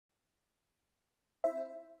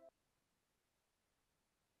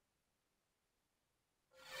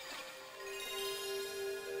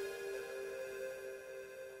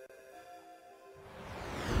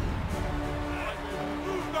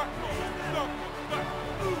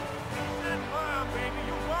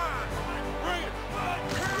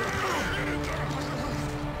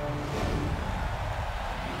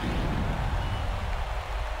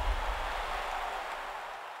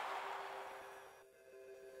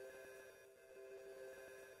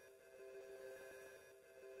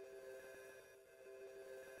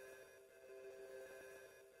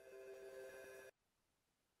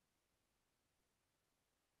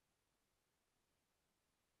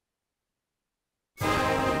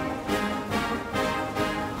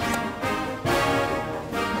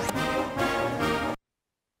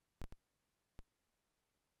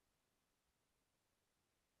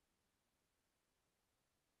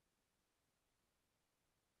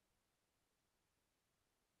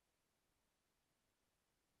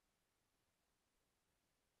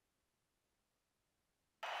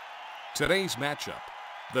Today's matchup,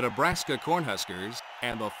 the Nebraska Cornhuskers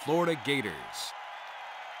and the Florida Gators.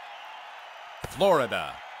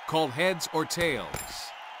 Florida, call heads or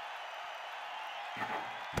tails.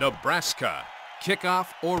 Nebraska, kickoff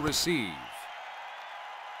or receive.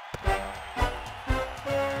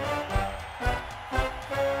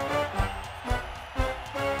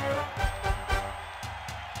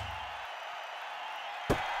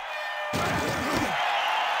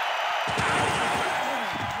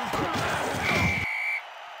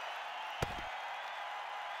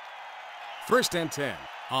 First and 10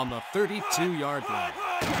 on the 32-yard line.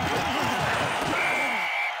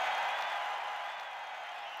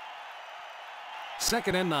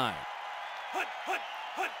 Second and 9.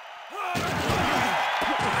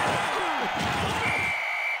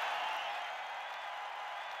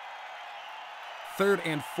 Third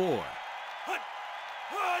and 4.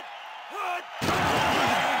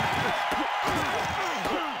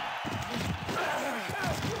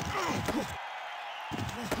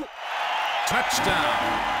 Touchdown.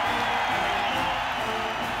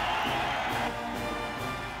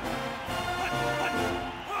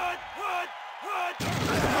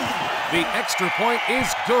 The extra point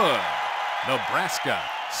is good. Nebraska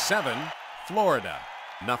 7, Florida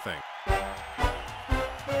nothing.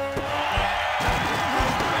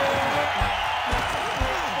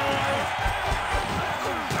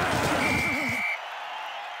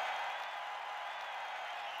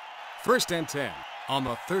 First and 10 on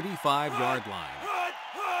the 35-yard line.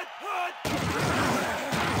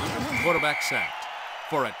 Quarterback sacked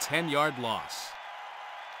for a 10-yard loss.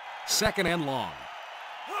 Second and long.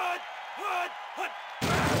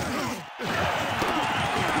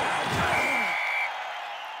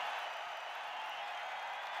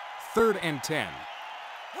 Third and 10.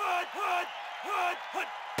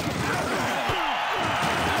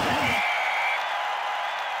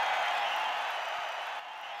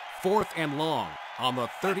 Fourth and long on the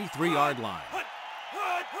 33-yard line.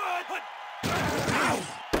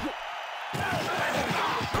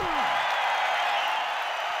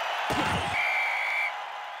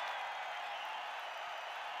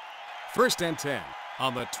 First and 10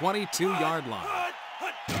 on the 22-yard line.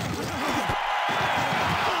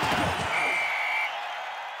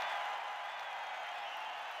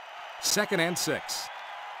 Second and 6.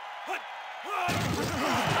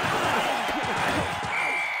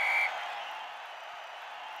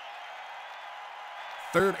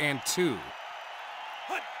 Third and 2.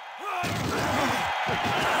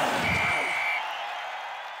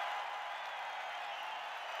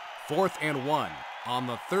 Fourth and 1 on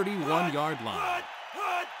the 31-yard line.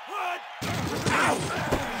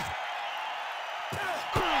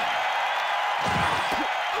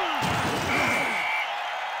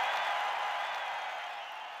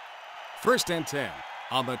 First and 10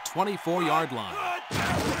 on the 24-yard line.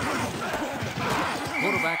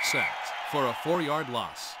 Quarterback sacked for a 4-yard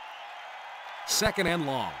loss. Second and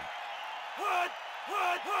long.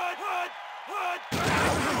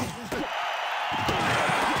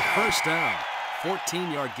 First down,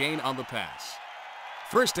 14-yard gain on the pass.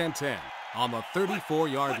 First and 10 on the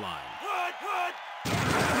 34-yard line.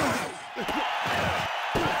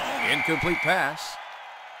 Incomplete pass.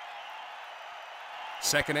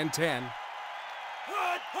 Second and 10.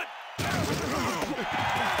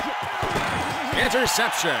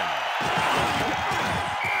 Interception.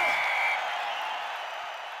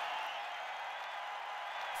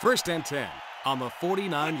 First and 10 on the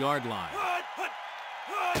 49-yard line.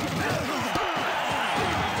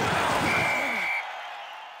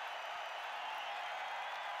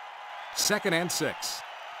 Second and 6.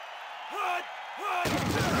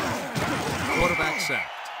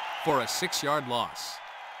 accept for a 6-yard loss.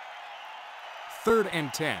 3rd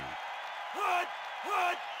and 10.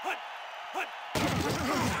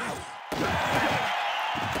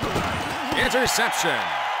 Interception.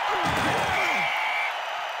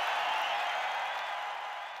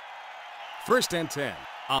 First and 10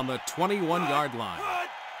 on the 21-yard line.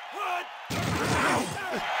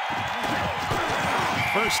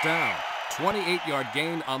 First down, 28-yard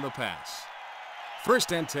gain on the pass.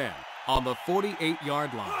 First and 10 on the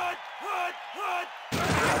 48-yard line.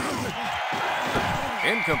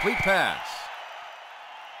 Incomplete pass.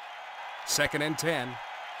 2nd and 10.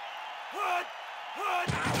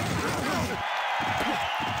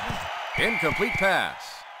 Incomplete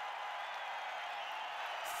pass.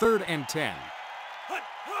 3rd and 10.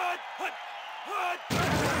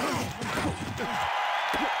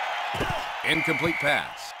 Incomplete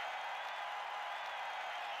pass.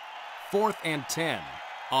 4th and 10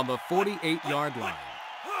 on the 48-yard line.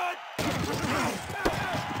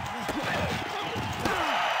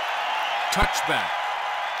 Touchback.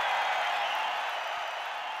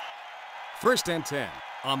 1st and 10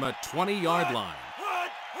 on the 20-yard line.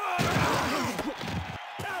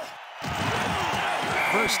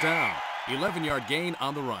 First down, 11-yard gain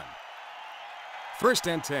on the run. 1st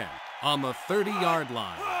and 10 on the 30-yard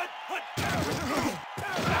line.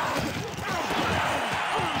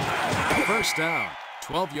 First down,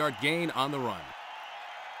 12-yard gain on the run.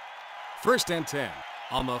 1st and 10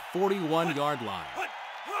 on the 41-yard line.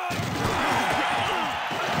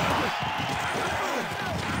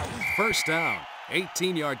 First down,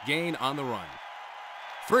 18-yard gain on the run.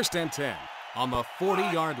 1st and 10 on the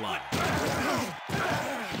 40-yard line.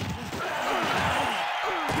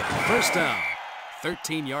 First down,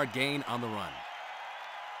 13-yard gain on the run.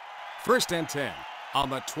 1st and 10 on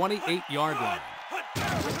the 28-yard line.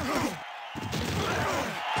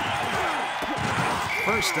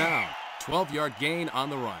 First down, 12-yard gain on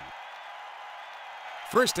the run.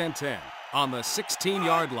 1st and 10 on the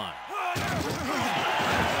 16-yard line.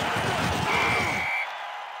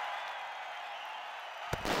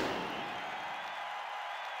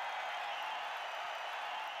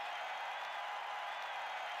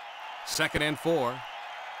 Second and 4.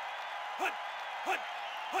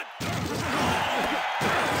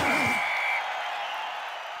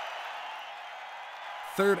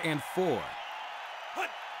 3rd and 4.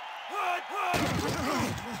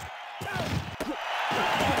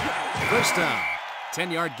 First down,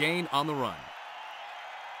 10-yard gain on the run.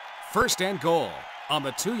 1st and goal on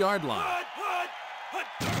the 2-yard line.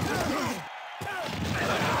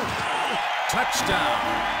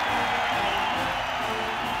 Touchdown.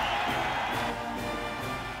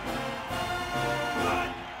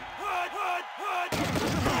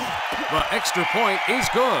 The extra point is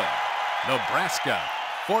good. Nebraska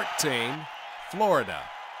 14, Florida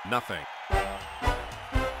nothing.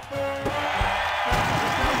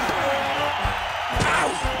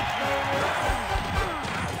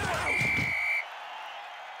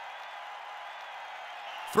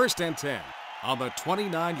 First and 10 on the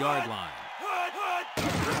 29-yard line.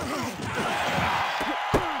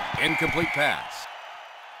 Incomplete pass.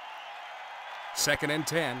 2nd and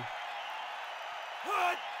 10.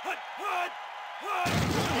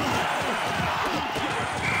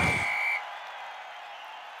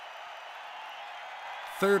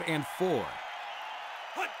 3rd and 4.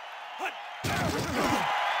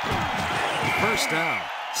 First down,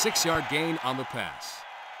 6-yard gain on the pass.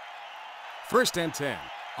 1st and 10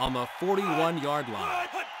 on the 41-yard line.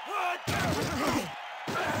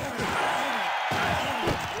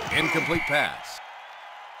 Incomplete pass.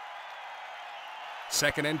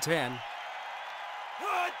 2nd and 10.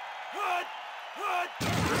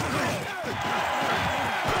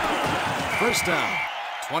 First down,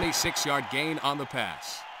 26-yard gain on the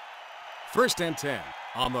pass. 1st and 10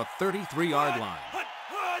 on the 33-yard line.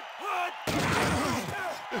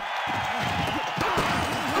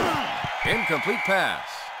 Incomplete pass.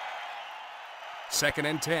 2nd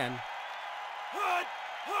and 10.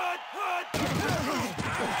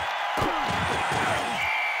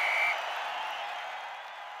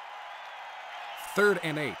 Third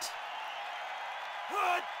and 8.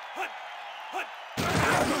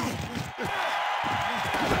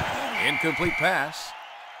 Incomplete pass.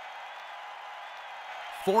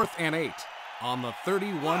 4th and 8 on the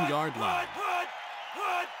 31-yard line.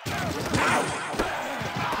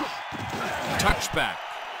 Touchback.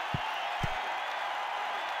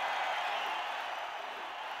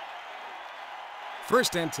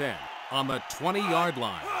 First and 10 on the 20-yard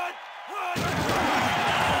line.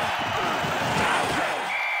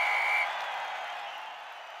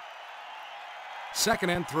 Second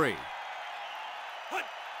and 3.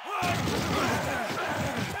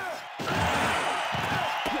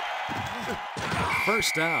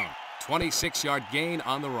 First down, 26-yard gain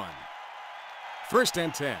on the run. First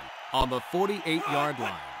and 10 on the 48-yard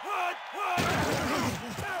line.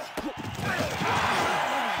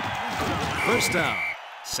 First down,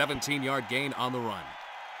 17-yard gain on the run.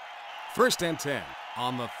 First and 10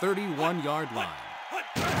 on the 31-yard line.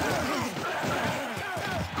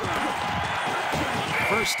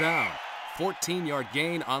 First down, 14-yard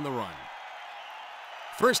gain on the run.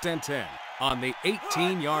 First and 10 on the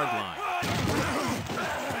 18-yard line.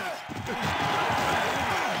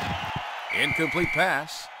 Incomplete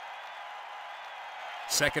pass.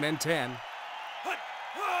 Second and 10.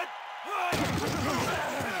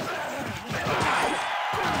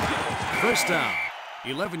 First down,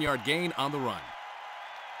 11-yard gain on the run.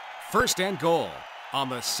 First and goal on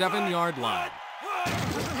the 7-yard line.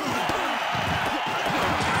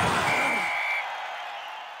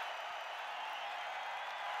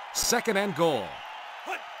 Second and goal.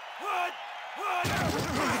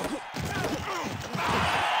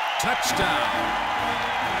 Touchdown.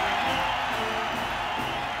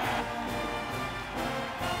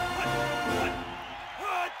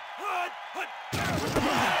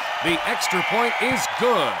 The extra point is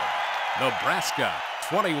good. Nebraska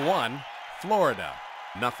 21, Florida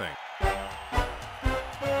nothing.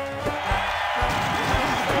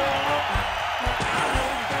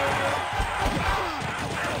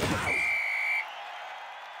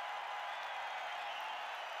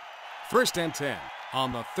 First and 10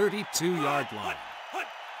 on the 32-yard line.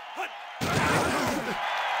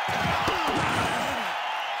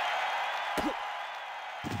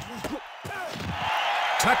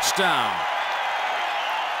 Touchdown.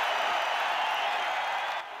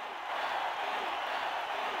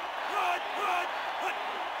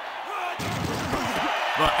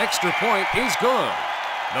 The extra point is good.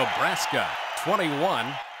 Nebraska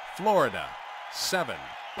 21, Florida 7.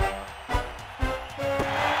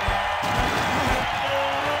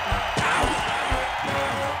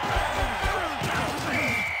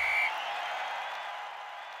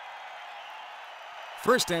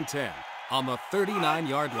 First and 10 on the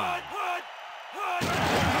 39-yard line.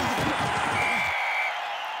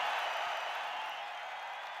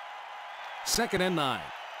 Second and 9.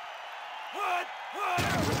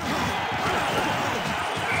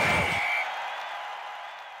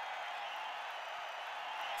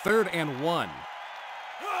 Third and 1.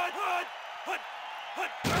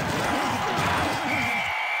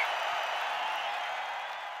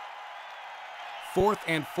 Fourth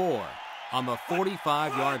and 4 on the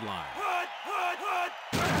 45-yard line.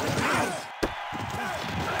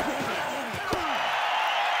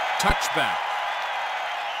 Touchback.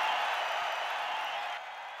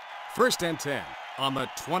 First and 10 on the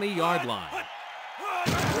 20-yard line.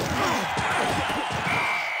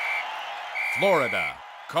 Florida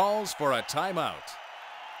calls for a timeout.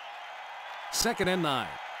 Second and 9.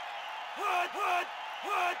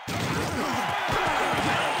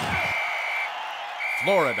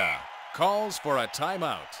 Florida calls for a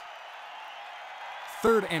timeout.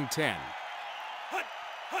 Third and 10.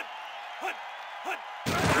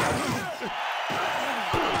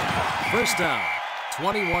 First down,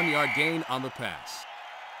 21-yard gain on the pass.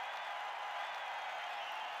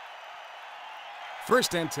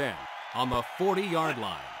 First and 10 on the 40-yard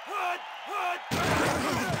line.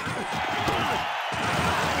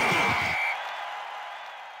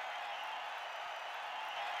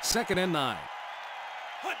 Second and 9.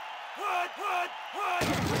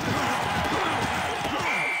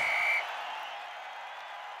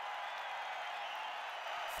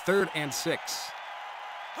 Third and 6.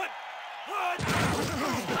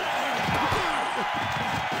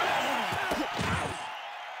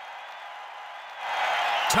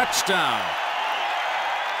 Touchdown.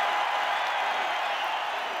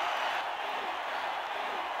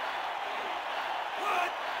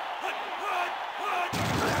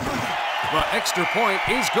 The extra point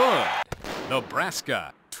is good.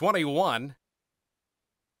 Nebraska 21.